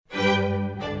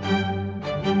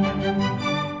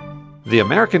The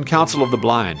American Council of the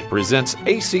Blind presents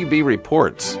ACB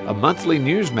Reports, a monthly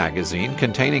news magazine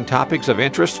containing topics of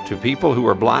interest to people who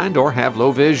are blind or have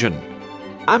low vision.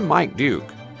 I'm Mike Duke.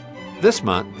 This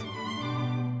month,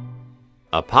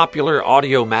 a popular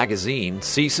audio magazine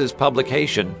ceases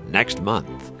publication next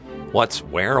month. What's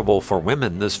wearable for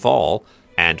women this fall?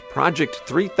 And Project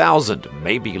 3000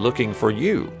 may be looking for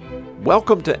you.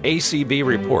 Welcome to ACB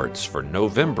Reports for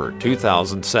November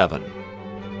 2007.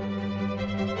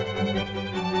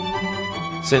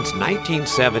 Since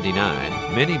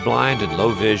 1979, many blind and low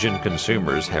vision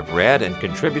consumers have read and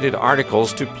contributed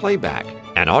articles to Playback,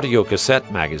 an audio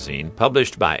cassette magazine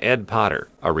published by Ed Potter,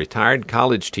 a retired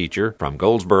college teacher from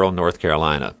Goldsboro, North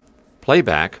Carolina.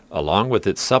 Playback, along with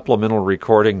its supplemental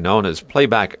recording known as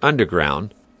Playback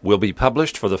Underground, will be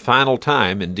published for the final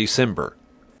time in December.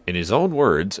 In his own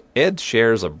words, Ed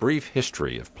shares a brief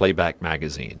history of Playback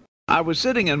magazine. I was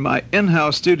sitting in my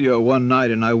in-house studio one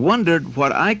night and I wondered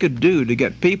what I could do to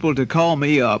get people to call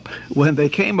me up when they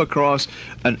came across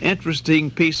an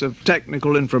interesting piece of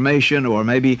technical information or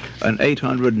maybe an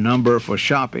 800 number for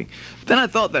shopping. Then I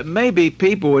thought that maybe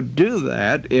people would do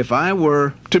that if I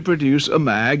were to produce a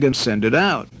mag and send it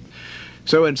out.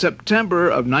 So in September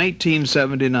of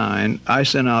 1979, I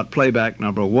sent out Playback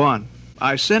number 1.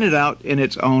 I sent it out in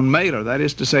its own mailer. That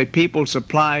is to say, people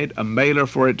supplied a mailer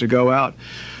for it to go out.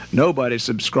 Nobody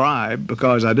subscribed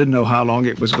because I didn't know how long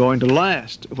it was going to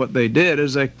last. What they did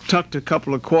is they tucked a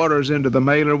couple of quarters into the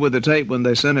mailer with the tape when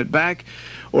they sent it back,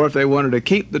 or if they wanted to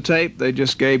keep the tape, they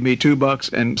just gave me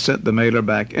 $2 and sent the mailer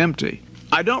back empty.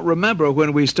 I don't remember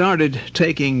when we started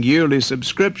taking yearly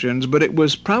subscriptions, but it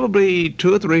was probably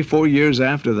 2 or 3, 4 years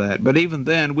after that. But even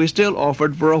then, we still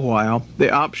offered for a while the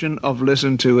option of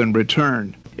listen to and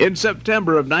return. In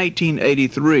September of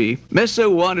 1983, Miss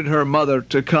Sue wanted her mother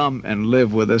to come and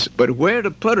live with us, but where to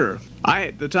put her? I,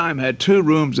 at the time, had 2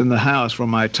 rooms in the house for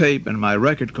my tape and my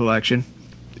record collection.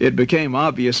 It became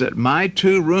obvious that my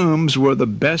 2 rooms were the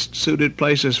best suited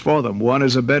places for them. One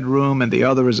is a bedroom and the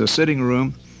other is a sitting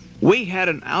room. We had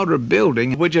an outer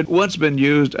building which had once been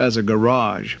used as a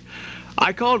garage.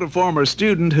 I called a former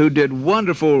student who did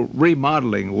wonderful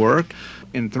remodeling work.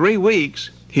 In 3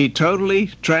 weeks, he totally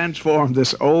transformed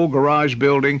this old garage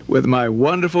building with my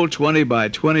wonderful 20 by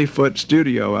 20 foot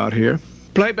studio out here.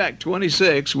 Playback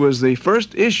 26 was the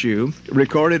first issue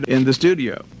recorded in the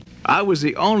studio. I was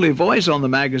the only voice on the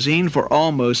magazine for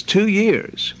almost 2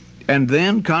 years. And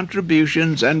then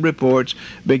contributions and reports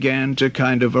began to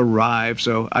kind of arrive,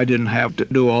 so I didn't have to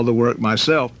do all the work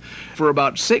myself. For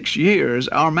about 6 years,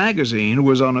 our magazine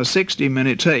was on a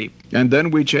 60-minute tape, and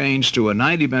then we changed to a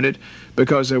 90-minute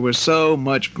because there was so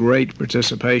much great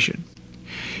participation.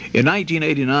 In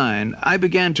 1989, I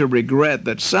began to regret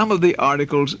that some of the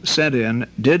articles sent in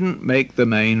didn't make the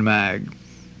main mag.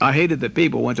 I hated that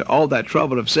people went to all that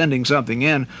trouble of sending something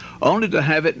in only to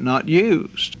have it not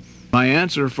used. My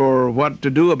answer for what to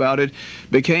do about it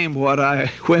became what I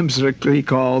whimsically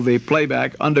call the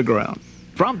Playback Underground.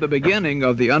 From the beginning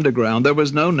of the Underground, there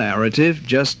was no narrative,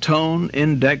 just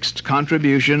tone-indexed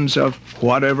contributions of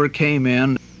whatever came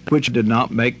in, which did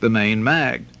not make the main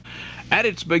mag. At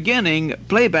its beginning,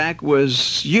 Playback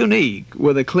was unique,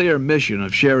 with a clear mission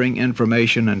of sharing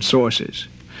information and sources.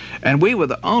 And we were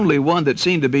the only one that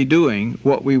seemed to be doing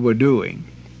what we were doing.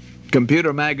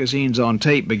 Computer magazines on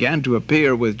tape began to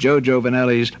appear with Jojo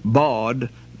Vanelli's Baud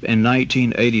in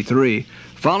 1983,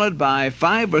 followed by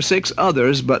 5 or 6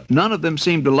 others, but none of them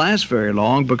seemed to last very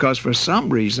long because for some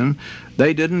reason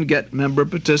they didn't get member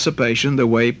participation the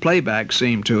way Playback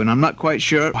seemed to. And I'm not quite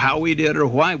sure how we did or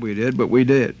why we did, but we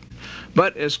did.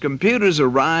 But as computers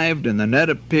arrived and the net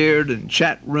appeared and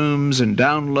chat rooms and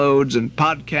downloads and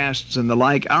podcasts and the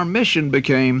like, our mission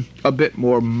became a bit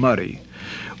more muddy.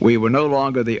 We were no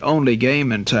longer the only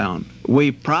game in town.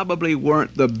 We probably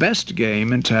weren't the best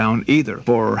game in town either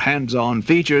for hands-on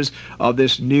features of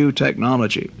this new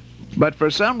technology. But for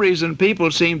some reason,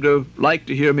 people seemed to like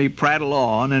to hear me prattle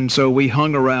on, and so we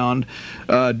hung around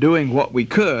doing what we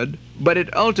could. But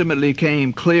it ultimately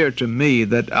came clear to me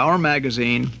that our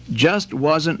magazine just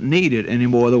wasn't needed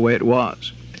anymore the way it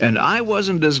was. And I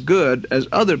wasn't as good as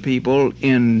other people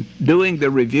in doing the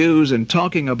reviews and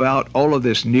talking about all of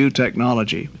this new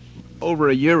technology. Over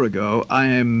a year ago,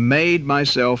 I made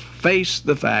myself face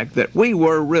the fact that we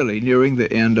were really nearing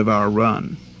the end of our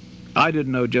run. I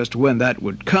didn't know just when that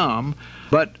would come,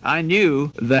 but I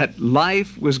knew that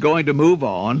life was going to move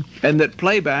on and that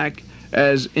Playback,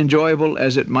 as enjoyable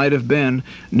as it might have been,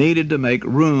 needed to make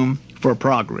room for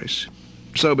progress.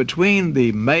 So between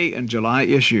the May and July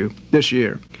issue this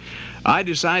year, I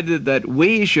decided that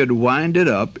we should wind it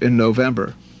up in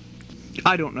November.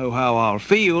 I don't know how I'll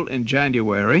feel in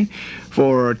January.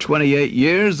 For 28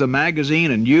 years, the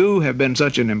magazine and you have been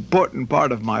such an important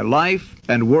part of my life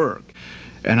and work.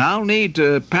 And I'll need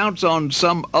to pounce on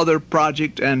some other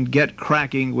project and get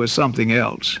cracking with something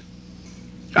else.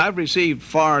 I've received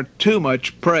far too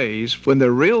much praise when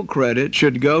the real credit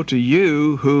should go to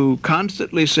you who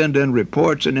constantly send in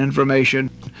reports and information.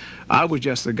 I was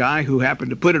just the guy who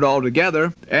happened to put it all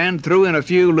together and threw in a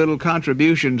few little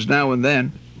contributions now and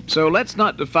then. So let's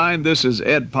not define this as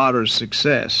Ed Potter's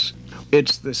success.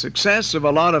 It's the success of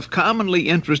a lot of commonly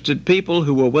interested people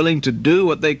who were willing to do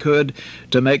what they could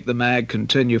to make the mag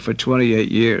continue for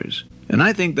 28 years. And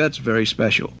I think that's very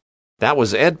special. That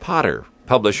was Ed Potter,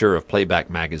 publisher of Playback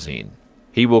Magazine.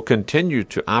 He will continue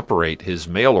to operate his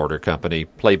mail-order company,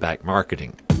 Playback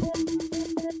Marketing.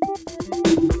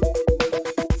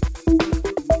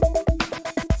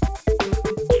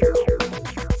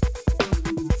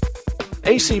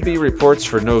 ACB Reports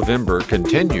for November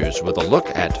continues with a look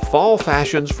at fall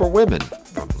fashions for women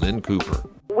from Lynn Cooper.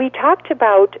 We talked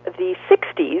about the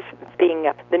 60s being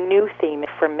the new theme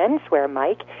for menswear,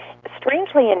 Mike.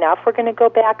 Strangely enough, we're going to go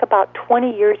back about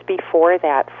 20 years before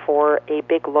that for a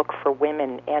big look for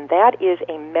women, and that is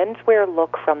a menswear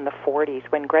look from the 40s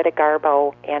when Greta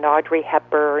Garbo and Audrey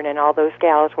Hepburn and all those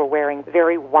gals were wearing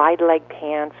very wide-leg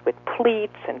pants with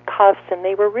pleats and cuffs, and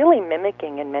they were really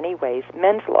mimicking, in many ways,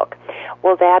 men's look.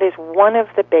 Well, that is one of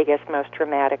the biggest, most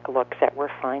dramatic looks that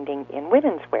we're finding in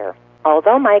women's wear.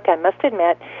 Although, Mike, I must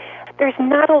admit, there's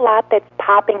not a lot that's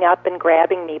popping up and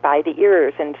grabbing me by the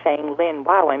ears and saying, Lynn,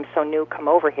 wow, I'm so new, come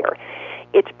over here.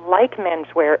 It's like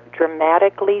menswear,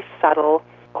 dramatically subtle,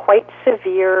 quite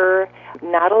severe,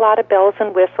 not a lot of bells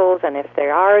and whistles, and if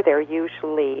there are, they're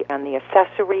usually on the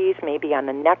accessories, maybe on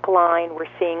the neckline, we're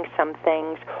seeing some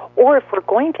things. Or if we're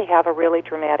going to have a really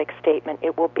dramatic statement,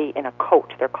 it will be in a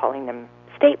coat. They're calling them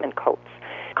statement coats.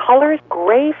 Colors,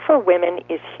 gray for women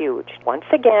is huge. Once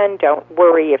again, don't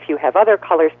worry if you have other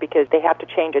colors because they have to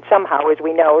change it somehow, as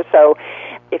we know. So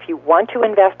if you want to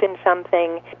invest in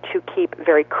something to keep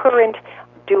very current,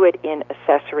 do it in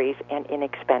accessories and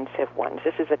inexpensive ones.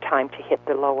 This is a time to hit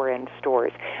the lower-end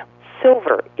stores.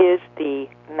 Silver is the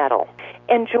metal.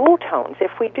 And jewel tones,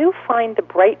 if we do find the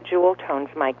bright jewel tones,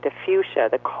 Mike, the fuchsia,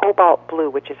 the cobalt blue,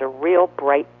 which is a real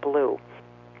bright blue,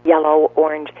 yellow,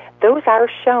 orange, those are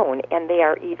shown, and they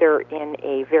are either in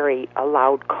a very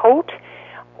loud coat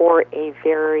or a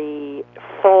very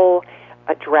full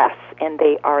dress, and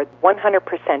they are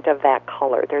 100% of that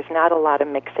color. There's not a lot of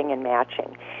mixing and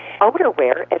matching.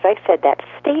 Outerwear, as I said, that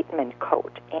statement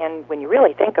coat, and when you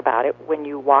really think about it, when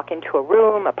you walk into a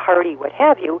room, a party, what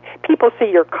have you, people see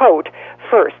your coat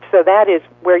first, so that is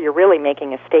where you're really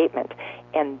making a statement.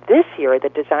 And this year, the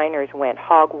designers went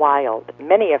hog wild.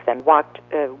 Many of them walked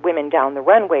women down the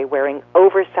runway wearing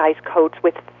oversized coats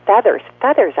with feathers.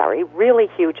 Feathers are a really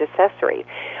huge accessory.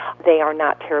 They are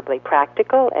not terribly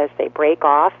practical as they break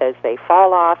off, as they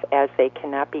fall off, as they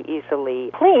cannot be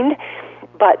easily cleaned,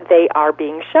 but they are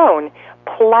being shown.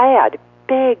 Plaid,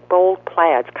 big, bold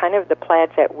plaids, kind of the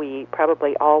plaids that we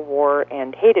probably all wore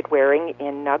and hated wearing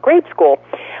in grade school.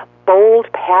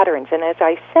 Bold patterns, and as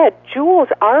I said, jewels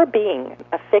are being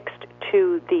affixed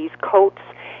to these coats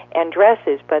and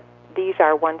dresses, but these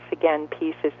are, once again,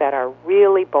 pieces that are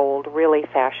really bold, really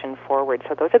fashion-forward.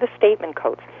 So those are the statement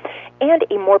coats. And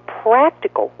a more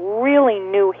practical, really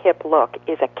new hip look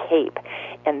is a cape.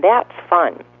 And that's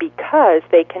fun because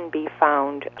they can be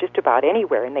found just about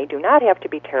anywhere, and they do not have to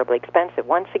be terribly expensive.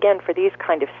 Once again, for these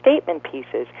kind of statement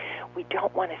pieces, we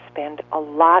don't want to spend a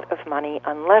lot of money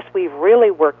unless we've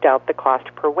really worked out the cost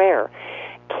per wear.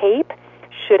 Cape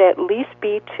should at least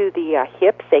be to the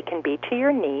hips. They can be to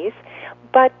your knees.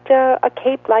 But a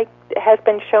cape like has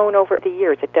been shown over the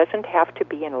years. It doesn't have to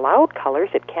be in loud colors.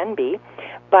 It can be,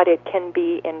 but it can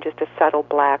be in just a subtle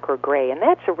black or gray. And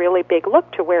that's a really big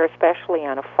look to wear, especially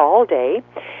on a fall day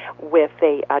with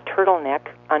a turtleneck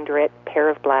under it, pair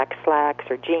of black slacks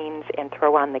or jeans, and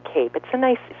throw on the cape. It's a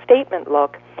nice statement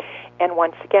look. And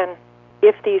once again,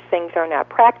 if these things are not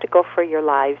practical for your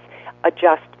lives,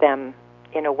 adjust them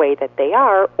in a way that they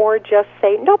are, or just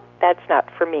say, nope, that's not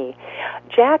for me.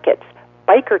 Jackets.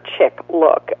 Biker chick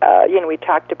look. We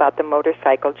talked about the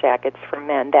motorcycle jackets for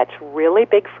men. That's really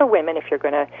big for women. If you're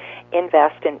going to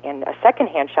invest in a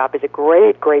secondhand shop, is a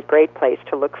great, great, great place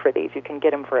to look for these. You can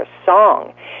get them for a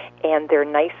song, and they're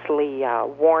nicely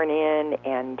worn in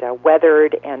and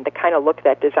weathered, and the kind of look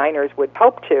that designers would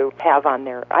hope to have on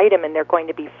their item, and they're going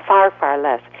to be far, far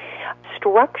less.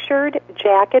 Structured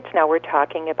jackets, now we're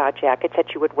talking about jackets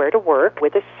that you would wear to work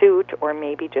with a suit or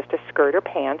maybe just a skirt or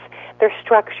pants. They're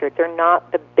structured. They're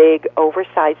not the big,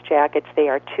 oversized jackets. They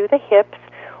are to the hips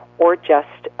or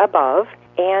just above.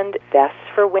 And vests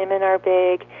for women are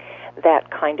big.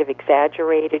 That kind of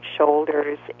exaggerated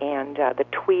shoulders and the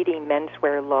tweedy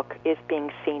menswear look is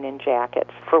being seen in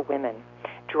jackets for women.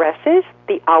 Dresses,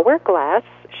 the hourglass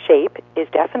shape is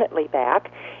definitely back.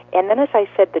 And then, as I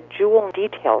said, the jewel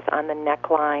details on the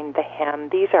neckline, the hem,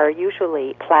 these are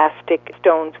usually plastic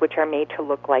stones which are made to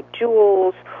look like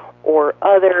jewels or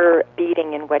other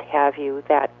beading and what have you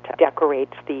that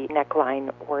decorates the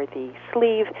neckline or the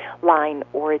sleeve line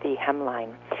or the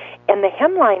hemline. And the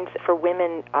hemlines for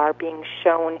women are being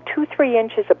shown 2-3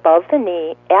 inches above the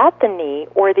knee, at the knee,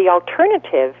 or the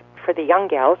alternative for the young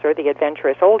gals or the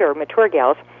adventurous older mature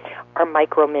gals are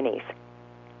micro minis.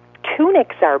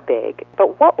 Tunics are big,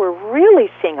 but what we're really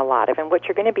seeing a lot of, and what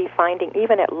you're going to be finding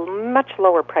even at much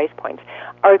lower price points,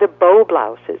 are the bow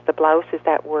blouses, the blouses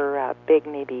that were big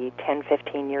maybe 10,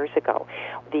 15 years ago.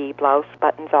 The blouse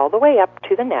buttons all the way up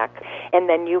to the neck, and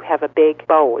then you have a big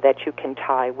bow that you can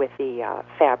tie with the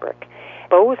fabric.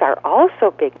 Bows are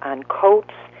also big on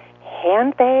coats,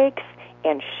 handbags,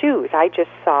 and shoes. I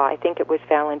just saw, I think it was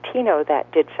Valentino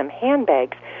that did some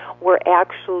handbags, were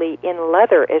actually in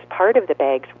leather as part of the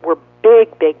bags, were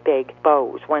big, big, big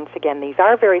bows. Once again, these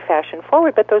are very fashion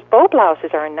forward, but those bow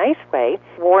blouses are a nice way,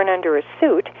 worn under a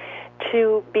suit,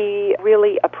 to be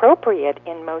really appropriate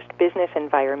in most business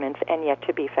environments and yet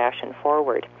to be fashion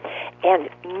forward. And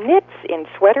knits in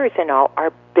sweaters and all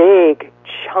are big,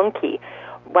 chunky,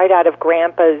 right out of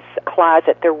Grandpa's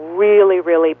closet. They're really,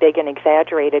 really big and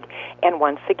exaggerated. And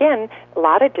once again, a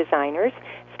lot of designers,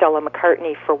 Stella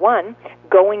McCartney for one,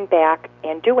 going back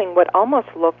and doing what almost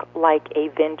look like a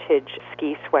vintage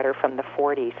ski sweater from the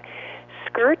 40s.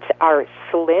 Skirts are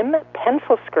slim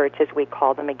pencil skirts, as we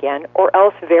call them again, or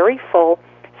else very full,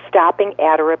 stopping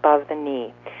at or above the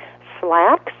knee.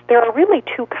 Slacks, there are really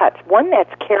two cuts. One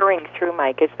that's carrying through,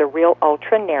 Mike, is the real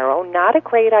ultra narrow. Not a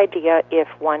great idea if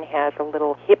one has a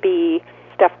little hippie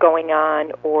stuff going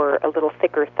on or a little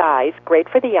thicker thighs. Great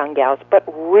for the young gals, but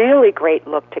really great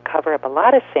look to cover up a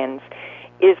lot of sins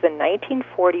is the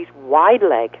 1940s wide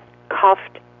leg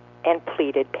cuffed and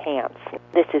pleated pants.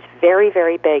 This is very,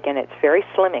 very big, and it's very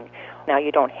slimming. Now,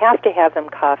 you don't have to have them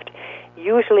cuffed.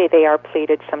 Usually they are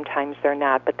pleated, sometimes they're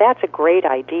not, but that's a great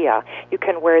idea. You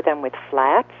can wear them with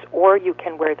flats, or you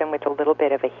can wear them with a little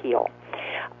bit of a heel.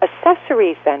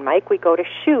 Accessories then, Mike, we go to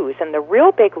shoes, and the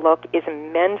real big look is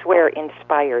menswear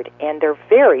inspired, and they're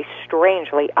very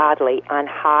strangely, oddly, on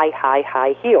high, high,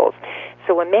 high heels.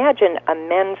 So imagine a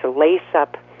men's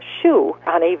lace-up shoe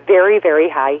on a very, very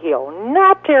high heel.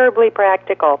 Not terribly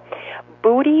practical.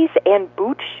 Booties and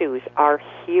boot shoes are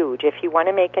huge. If you want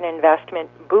to make an investment,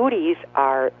 booties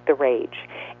are the rage.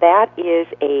 That is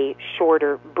a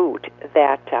shorter boot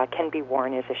that can be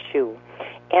worn as a shoe.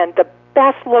 And the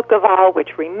best look of all, which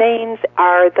remains,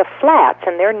 are the flats,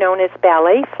 and they're known as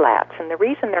ballet flats. And the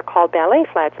reason they're called ballet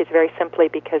flats is very simply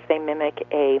because they mimic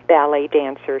a ballet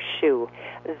dancer's shoe.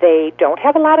 They don't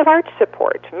have a lot of arch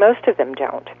support. Most of them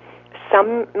don't.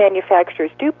 Some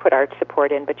manufacturers do put arch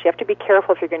support in, but you have to be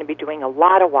careful if you're going to be doing a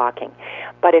lot of walking.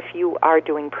 But if you are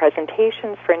doing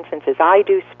presentations, for instance, as I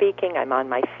do speaking, I'm on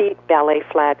my feet, ballet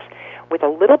flats with a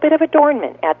little bit of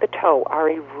adornment at the toe are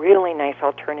a really nice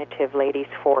alternative, ladies,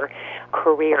 for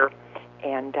career,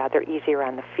 and they're easier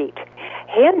on the feet.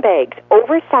 Handbags,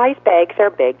 oversized bags are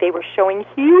big. They were showing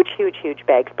huge, huge, huge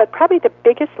bags, but probably the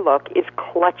biggest look is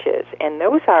clutches, and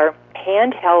those are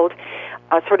handheld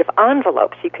sort of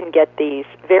envelopes. You can get these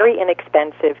very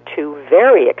inexpensive to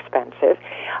very expensive.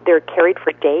 They're carried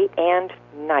for day and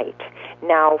night.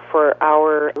 Now, for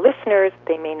our listeners,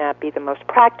 they may not be the most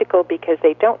practical because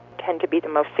they don't tend to be the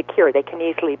most secure. They can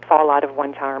easily fall out of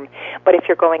one's arm. But if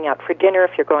you're going out for dinner,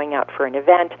 if you're going out for an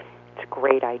event, it's a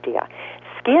great idea.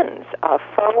 Skins,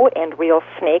 faux and real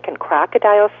snake and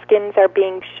crocodile skins are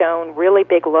being shown. Really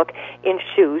big look in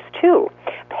shoes, too.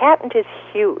 Patent is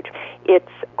huge. It's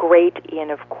great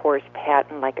in, of course,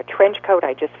 patent like a trench coat.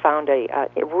 I just found a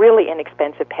really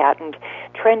inexpensive patent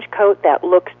trench coat that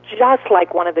looks just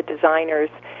like one of the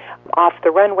designers off the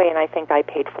runway, and I think I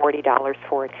paid $40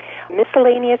 for it.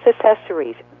 Miscellaneous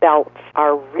accessories, belts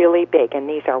are really big, and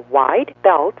these are wide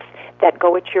belts that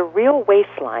go at your real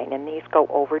waistline, and these go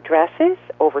over dresses,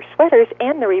 over sweaters,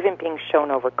 and they're even being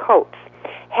shown over coats.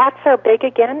 Hats are big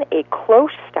again, a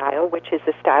cloche style, which is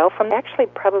the style from actually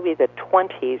probably the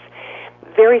 20s.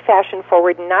 Very fashion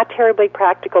forward, not terribly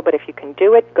practical, but if you can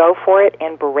do it, go for it.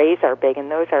 And berets are big, and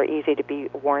those are easy to be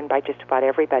worn by just about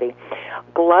everybody.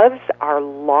 Gloves are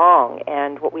long,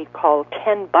 and what we call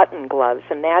 10-button gloves,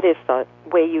 and that is the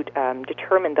way you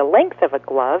determine the length of a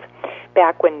glove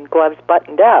back when gloves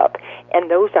buttoned up.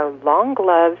 And those are long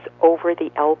gloves over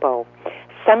the elbow.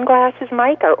 Sunglasses,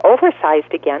 Mike, are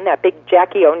oversized again. That big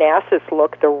Jackie Onassis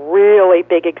look, the really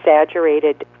big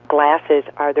exaggerated glasses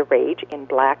are the rage in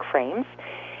black frames.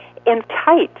 And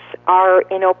tights are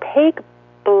in opaque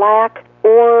black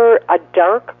or a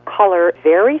dark color,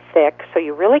 very thick, so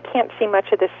you really can't see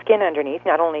much of the skin underneath.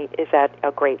 Not only is that a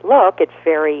great look, it's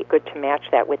very good to match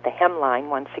that with the hemline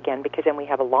once again, because then we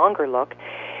have a longer look.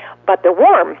 But they're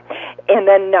warm. And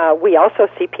then we also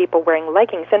see people wearing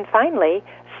leggings. And finally,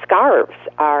 scarves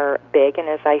are big, and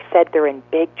as I said, they're in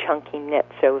big, chunky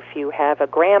knits. So if you have a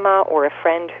grandma or a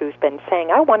friend who's been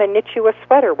saying, I want to knit you a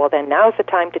sweater, well, then now's the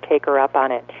time to take her up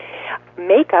on it.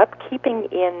 Makeup, keeping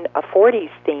in a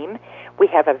 40s theme, we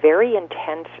have a very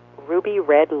intense ruby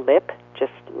red lip,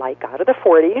 just like out of the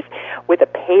 40s, with a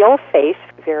pale face,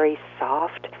 very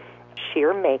soft,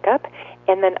 sheer makeup,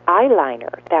 and then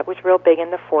eyeliner. That was real big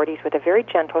in the 40s with a very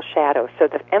gentle shadow. So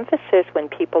the emphasis when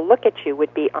people look at you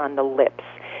would be on the lips.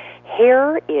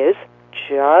 Hair is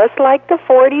just like the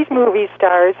 40s movie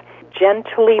stars,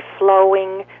 gently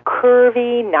flowing,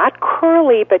 curvy, not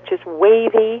curly, but just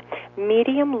wavy,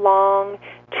 medium long,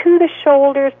 to the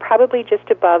shoulders, probably just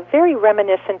above, very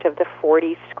reminiscent of the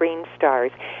 40s screen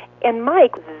stars. And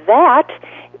Mike, that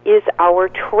is our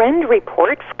trend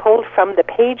reports pulled from the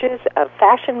pages of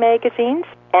fashion magazines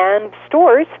and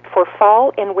stores for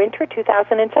fall and winter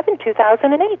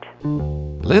 2007-2008.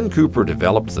 Lynn Cooper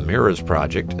developed the Mirrors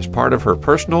Project as part of her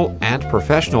personal and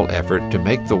professional effort to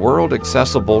make the world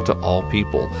accessible to all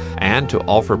people and to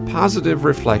offer positive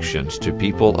reflections to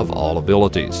people of all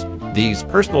abilities. These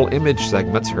personal image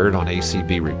segments heard on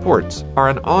ACB Reports are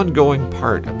an ongoing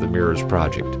part of the Mirrors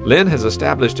Project. Lynn has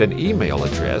established an email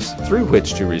address through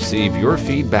which to receive your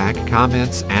feedback,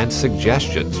 comments, and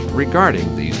suggestions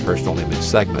regarding these personal image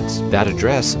segments. That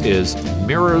address is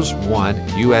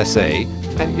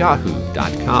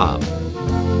mirrors1usa@yahoo.com.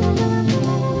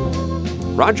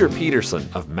 Roger Peterson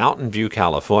of Mountain View,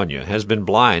 California, has been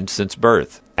blind since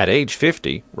birth. At age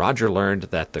 50, Roger learned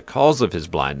that the cause of his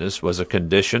blindness was a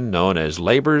condition known as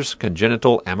Leber's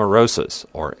congenital amaurosis,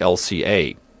 or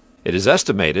LCA. It is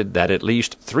estimated that at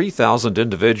least 3,000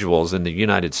 individuals in the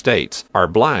United States are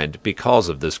blind because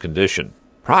of this condition.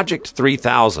 Project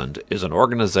 3000 is an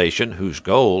organization whose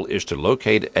goal is to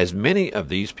locate as many of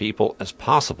these people as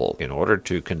possible in order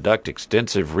to conduct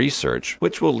extensive research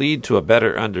which will lead to a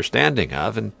better understanding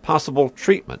of and possible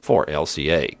treatment for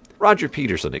LCA. Roger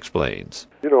Peterson explains.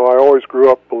 I always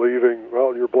grew up believing,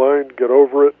 well, you're blind, get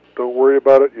over it, don't worry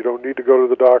about it, you don't need to go to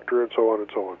the doctor, and so on and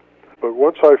so on. But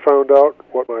once I found out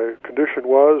what my condition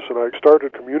was and I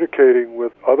started communicating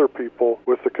with other people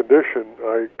with the condition,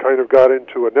 I kind of got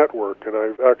into a network, and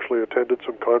I've actually attended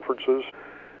some conferences,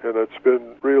 and it's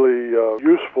been really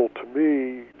useful to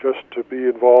me just to be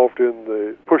involved in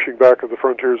the pushing back of the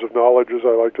frontiers of knowledge, as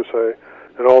I like to say,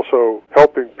 and also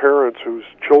helping parents whose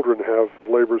children have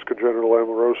Leber's congenital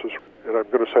amaurosis, and I'm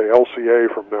going to say LCA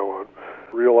from now on,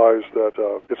 realize that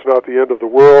it's not the end of the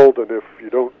world, and if you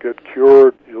don't get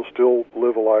cured, you'll still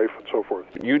live a life, and so forth.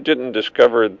 You didn't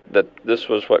discover that this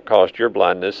was what caused your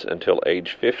blindness until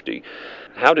age 50.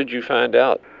 How did you find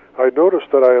out? I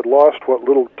noticed that I had lost what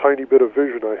little tiny bit of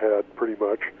vision I had, pretty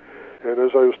much. And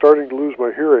as I was starting to lose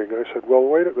my hearing, I said, well,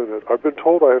 wait a minute. I've been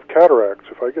told I have cataracts.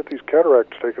 If I get these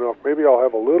cataracts taken off, maybe I'll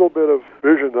have a little bit of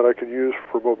vision that I can use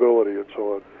for mobility and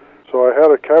so on. So I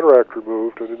had a cataract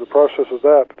removed, and in the process of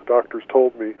that, the doctors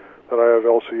told me that I have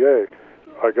LCA.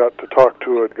 I got to talk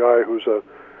to a guy who's a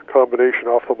combination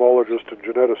ophthalmologist and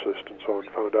geneticist and so on,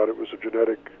 found out it was a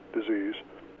genetic disease.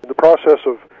 In the process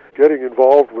of getting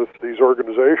involved with these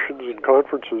organizations and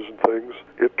conferences and things,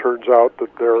 it turns out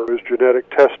that there is genetic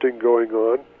testing going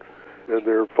on, and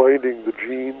they're finding the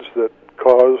genes that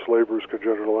cause Leber's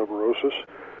congenital amaurosis.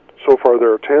 So far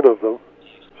there are 10 of them,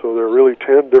 so there are really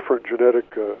 10 different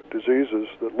genetic diseases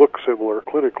that look similar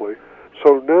clinically.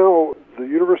 So now the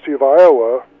University of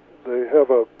Iowa, they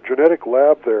have a genetic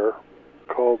lab there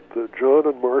called the John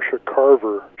and Marcia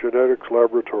Carver Genetics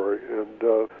Laboratory, and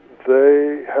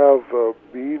they have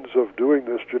means of doing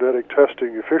this genetic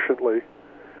testing efficiently.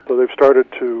 So they've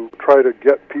started to try to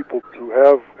get people who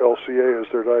have LCA as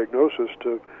their diagnosis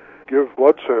to give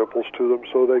blood samples to them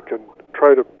so they can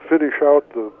try to finish out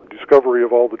the discovery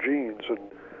of all the genes and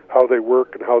how they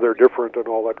work and how they're different and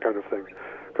all that kind of thing.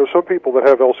 Because some people that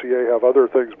have LCA have other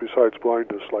things besides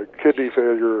blindness, like kidney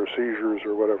failure or seizures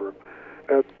or whatever.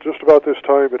 At just about this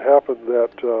time, it happened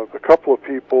that a couple of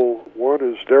people, one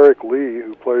is Derek Lee,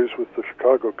 who plays with the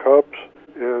Chicago Cubs,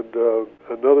 and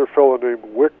another fellow named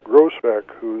Wick Grossbeck,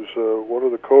 who's one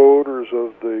of the co-owners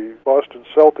of the Boston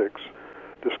Celtics,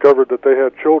 discovered that they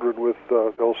had children with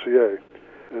LCA.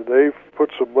 And they've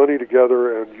put some money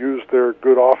together and used their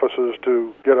good offices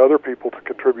to get other people to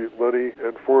contribute money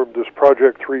and formed this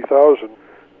Project 3000.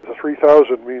 The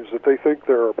 3000 means that they think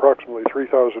there are approximately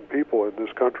 3,000 people in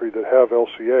this country that have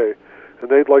LCA,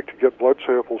 and they'd like to get blood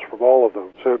samples from all of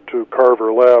them sent to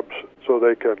Carver Labs so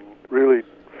they can really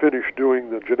finish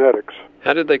doing the genetics.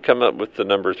 How did they come up with the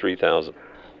number 3,000?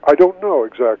 I don't know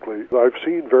exactly. I've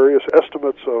seen various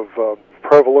estimates of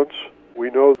prevalence. We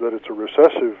know that it's a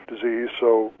recessive disease,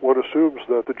 so one assumes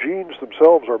that the genes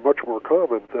themselves are much more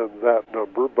common than that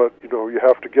number, but you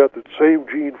have to get the same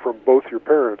gene from both your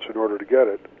parents in order to get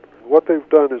it. What they've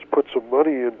done is put some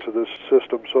money into this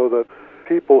system so that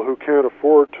people who can't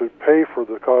afford to pay for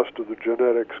the cost of the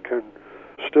genetics can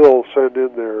still send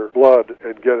in their blood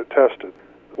and get it tested.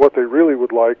 What they really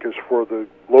would like is for the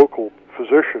local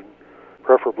physician,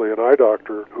 preferably an eye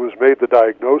doctor, who has made the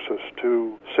diagnosis,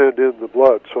 to send in the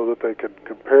blood so that they can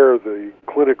compare the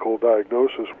clinical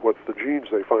diagnosis with the genes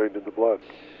they find in the blood.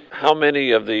 How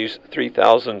many of these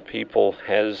 3,000 people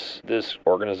has this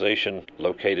organization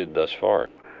located thus far?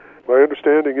 My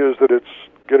understanding is that it's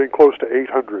getting close to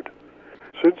 800.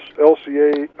 Since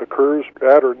LCA occurs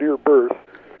at or near birth,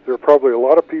 there are probably a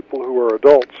lot of people who are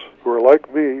adults who are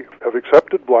like me, have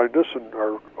accepted blindness and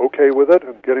are okay with it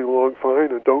and getting along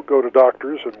fine and don't go to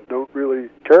doctors and don't really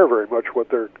care very much what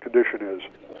their condition is.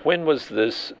 When was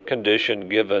this condition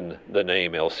given the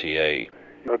name LCA?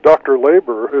 Dr.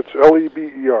 Leber, it's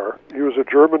Leber, he was a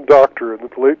German doctor in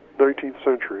the late 19th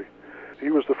century. He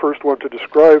was the first one to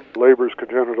describe Leber's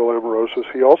congenital amaurosis.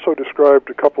 He also described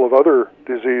a couple of other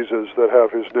diseases that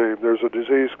have his name. There's a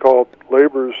disease called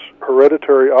Leber's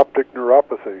hereditary optic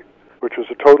neuropathy, which is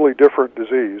a totally different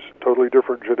disease, totally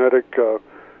different genetic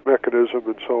mechanism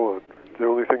and so on. The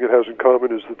only thing it has in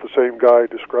common is that the same guy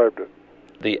described it.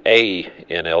 The A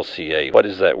in LCA, what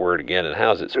is that word again and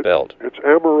how is it spelled? It's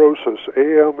amaurosis,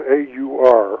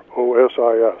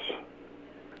 Amaurosis,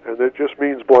 and it just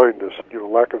means blindness,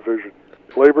 lack of vision.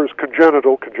 Leber's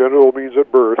congenital means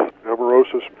at birth,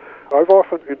 amaurosis. I've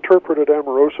often interpreted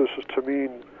amaurosis to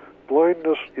mean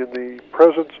blindness in the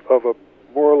presence of a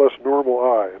more or less normal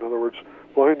eye. In other words,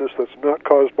 blindness that's not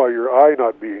caused by your eye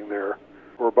not being there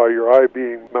or by your eye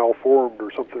being malformed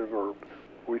or something. Or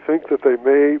we think that they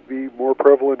may be more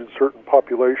prevalent in certain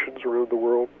populations around the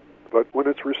world. But when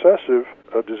it's recessive,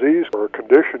 a disease or a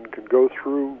condition can go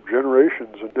through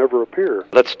generations and never appear.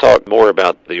 Let's talk more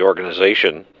about the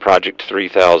organization, Project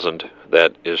 3000,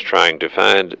 that is trying to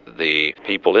find the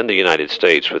people in the United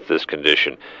States with this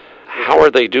condition. How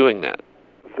are they doing that?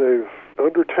 They've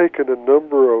undertaken a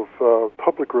number of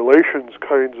public relations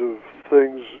kinds of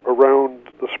things around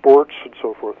the sports and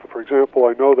so forth. For example,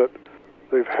 I know that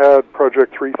they've had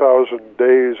Project 3000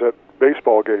 days at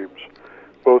baseball games,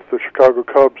 both the Chicago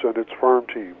Cubs and its farm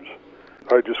teams.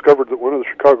 I discovered that one of the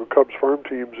Chicago Cubs farm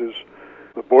teams is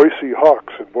the Boise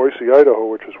Hawks in Boise, Idaho,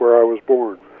 which is where I was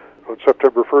born. On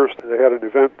September 1st, they had an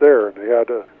event there, and they had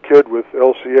a kid with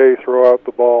LCA throw out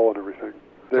the ball and everything.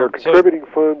 They're contributing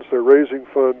funds, they're raising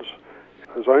funds.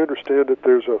 As I understand it,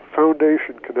 there's a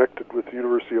foundation connected with the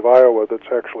University of Iowa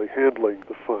that's actually handling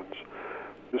the funds.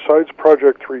 Besides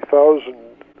Project 3000,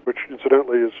 which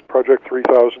incidentally is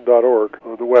project3000.org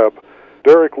on the web,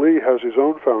 Derek Lee has his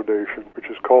own foundation, which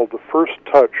is called the First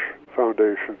Touch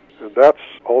Foundation, and that's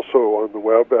also on the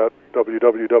web at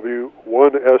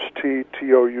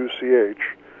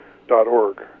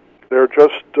www.1sttouch.org. They're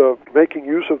just making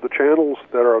use of the channels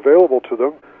that are available to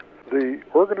them. The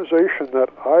organization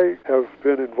that I have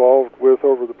been involved with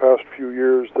over the past few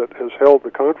years that has held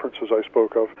the conferences I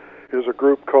spoke of is a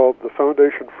group called the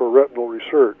Foundation for Retinal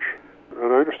Research.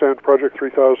 And I understand Project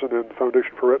 3000 and the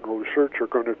Foundation for Retinal Research are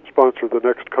going to sponsor the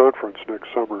next conference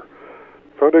next summer.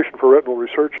 Foundation for Retinal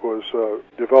Research was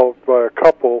developed by a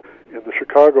couple in the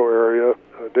Chicago area,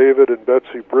 David and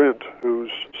Betsy Brint,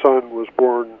 whose son was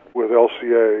born with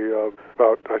LCA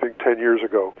about, I think, 10 years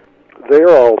ago. They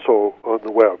are also on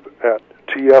the web at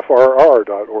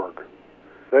tfrr.org.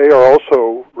 They are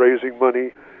also raising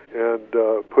money and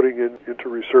putting into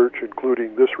research,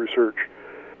 including this research.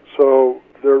 So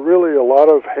there are really a lot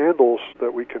of handles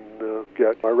that we can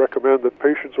get. I recommend that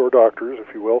patients or doctors,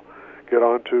 if you will, get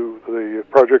onto the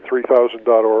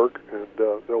project3000.org, and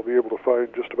they'll be able to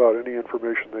find just about any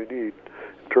information they need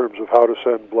in terms of how to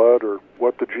send blood or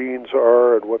what the genes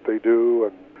are and what they do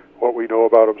and what we know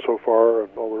about them so far and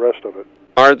all the rest of it.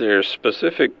 Are there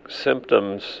specific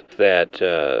symptoms that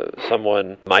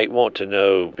someone might want to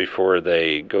know before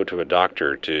they go to a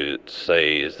doctor to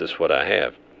say, is this what I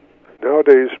have?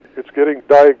 Nowadays, it's getting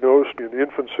diagnosed in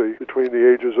infancy between the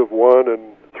ages of 1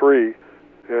 and 3,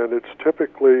 and it's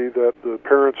typically that the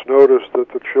parents notice that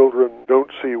the children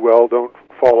don't see well, don't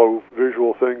follow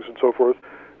visual things and so forth.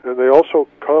 And they also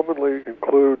commonly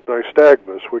include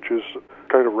nystagmus, which is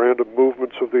kind of random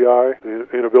movements of the eye, the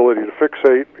inability to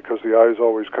fixate because the eye is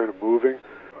always kind of moving.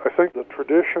 I think the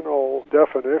traditional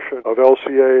definition of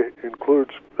LCA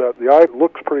includes that the eye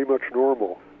looks pretty much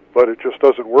normal, but it just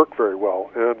doesn't work very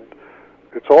well. And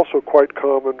it's also quite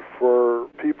common for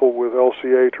people with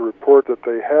LCA to report that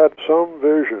they had some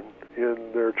vision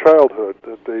in their childhood,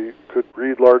 that they could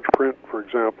read large print, for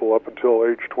example, up until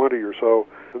age 20 or so,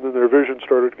 and then their vision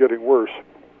started getting worse,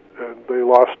 and they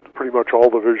lost pretty much all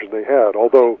the vision they had,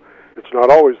 although it's not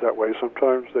always that way.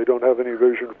 Sometimes they don't have any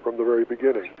vision from the very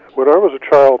beginning. When I was a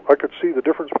child, I could see the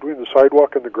difference between the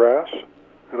sidewalk and the grass,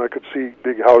 and I could see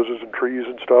big houses and trees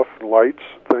and stuff, and lights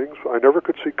and things. I never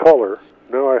could see color.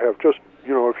 Now I have just,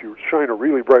 if you shine a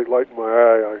really bright light in my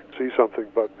eye, I see something,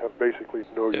 but have basically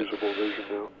no usable vision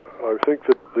now. I think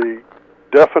that the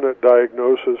definite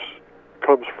diagnosis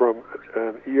comes from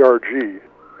an ERG,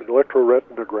 an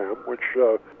electroretinogram, which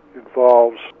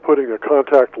involves putting a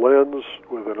contact lens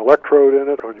with an electrode in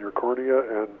it on your cornea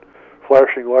and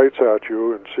flashing lights at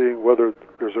you and seeing whether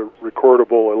there's a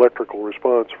recordable electrical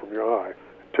response from your eye.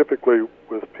 Typically,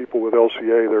 with people with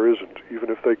LCA, there isn't,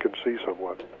 even if they can see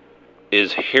somewhat.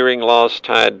 Is hearing loss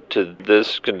tied to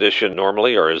this condition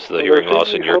normally, or is the hearing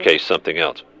loss in your case something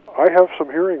else? I have some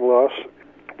hearing loss,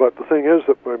 but the thing is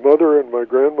that my mother and my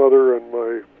grandmother and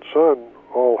my son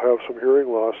all have some hearing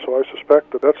loss, so I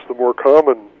suspect that that's the more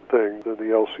common thing than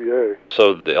the LCA.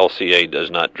 So the LCA does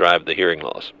not drive the hearing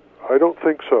loss? I don't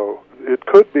think so. It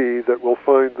could be that we'll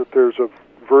find that there's a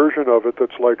version of it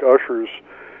that's like Usher's.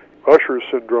 Usher's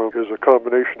syndrome is a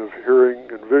combination of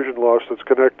hearing and vision loss that's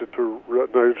connected to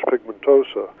retinitis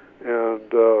pigmentosa.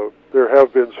 And there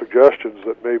have been suggestions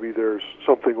that maybe there's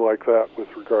something like that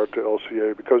with regard to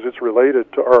LCA because it's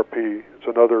related to RP. It's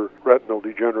another retinal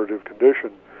degenerative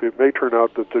condition. It may turn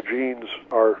out that the genes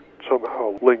are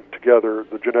somehow linked together,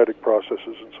 the genetic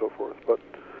processes and so forth. But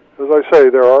as I say,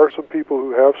 there are some people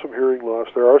who have some hearing loss.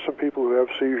 There are some people who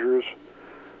have seizures.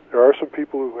 There are some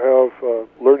people who have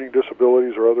learning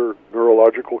disabilities or other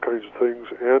neurological kinds of things.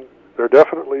 And there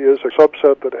definitely is a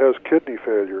subset that has kidney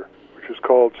failure, which is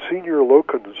called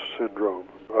Senior-Loken's syndrome.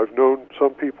 I've known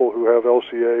some people who have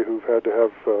LCA who've had to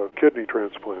have kidney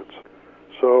transplants.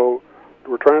 So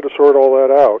we're trying to sort all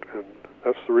that out, and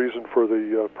that's the reason for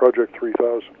the Project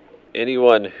 3000.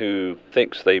 Anyone who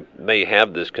thinks they may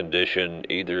have this condition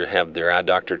either have their eye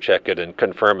doctor check it and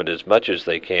confirm it as much as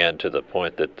they can to the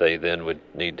point that they then would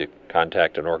need to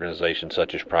contact an organization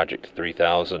such as Project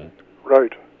 3000.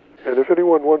 Right. And if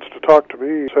anyone wants to talk to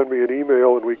me, send me an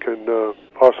email and we can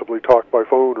possibly talk by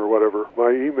phone or whatever.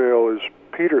 My email is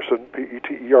Petersen,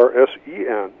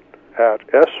 Petersen,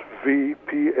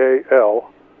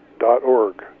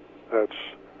 @svpal.org. That's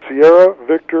Sierra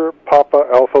Victor Papa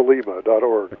Alpha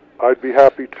Lima.org. I'd be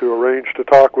happy to arrange to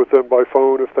talk with them by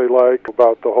phone if they like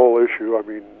about the whole issue. I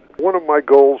mean, one of my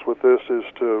goals with this is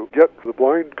to get the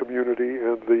blind community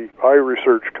and the eye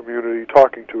research community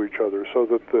talking to each other so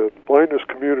that the blindness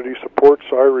community supports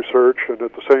eye research, and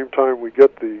at the same time we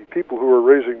get the people who are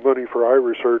raising money for eye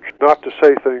research not to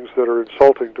say things that are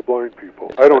insulting to blind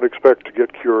people. I don't expect to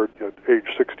get cured at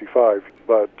age 65,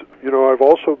 but, I've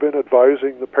also been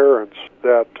advising the parents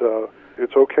that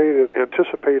it's okay to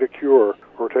anticipate a cure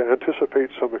or to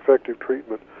anticipate some effective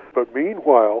treatment. But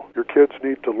meanwhile, your kids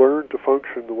need to learn to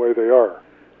function the way they are.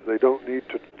 They don't need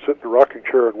to sit in a rocking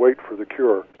chair and wait for the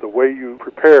cure. The way you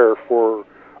prepare for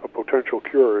a potential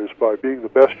cure is by being the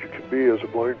best you can be as a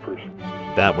blind person.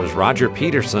 That was Roger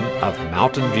Petersen of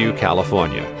Mountain View,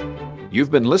 California. You've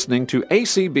been listening to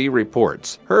ACB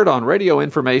Reports, heard on Radio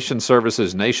Information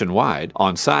Services nationwide,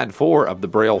 on Side 4 of the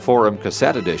Braille Forum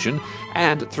Cassette Edition,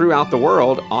 and throughout the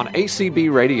world on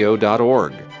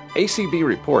acbradio.org. ACB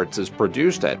Reports is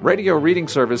produced at Radio Reading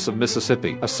Service of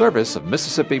Mississippi, a service of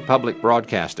Mississippi Public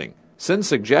Broadcasting. Send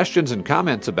suggestions and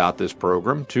comments about this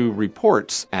program to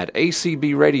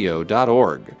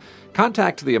reports@acbradio.org.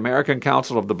 Contact the American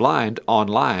Council of the Blind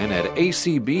online at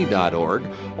acb.org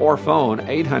or phone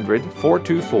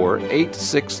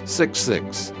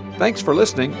 800-424-8666. Thanks for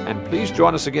listening, and please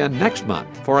join us again next month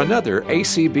for another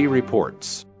ACB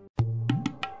Reports.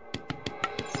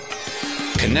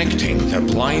 Connecting the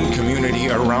blind community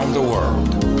around the world.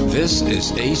 This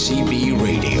is ACB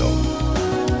Radio.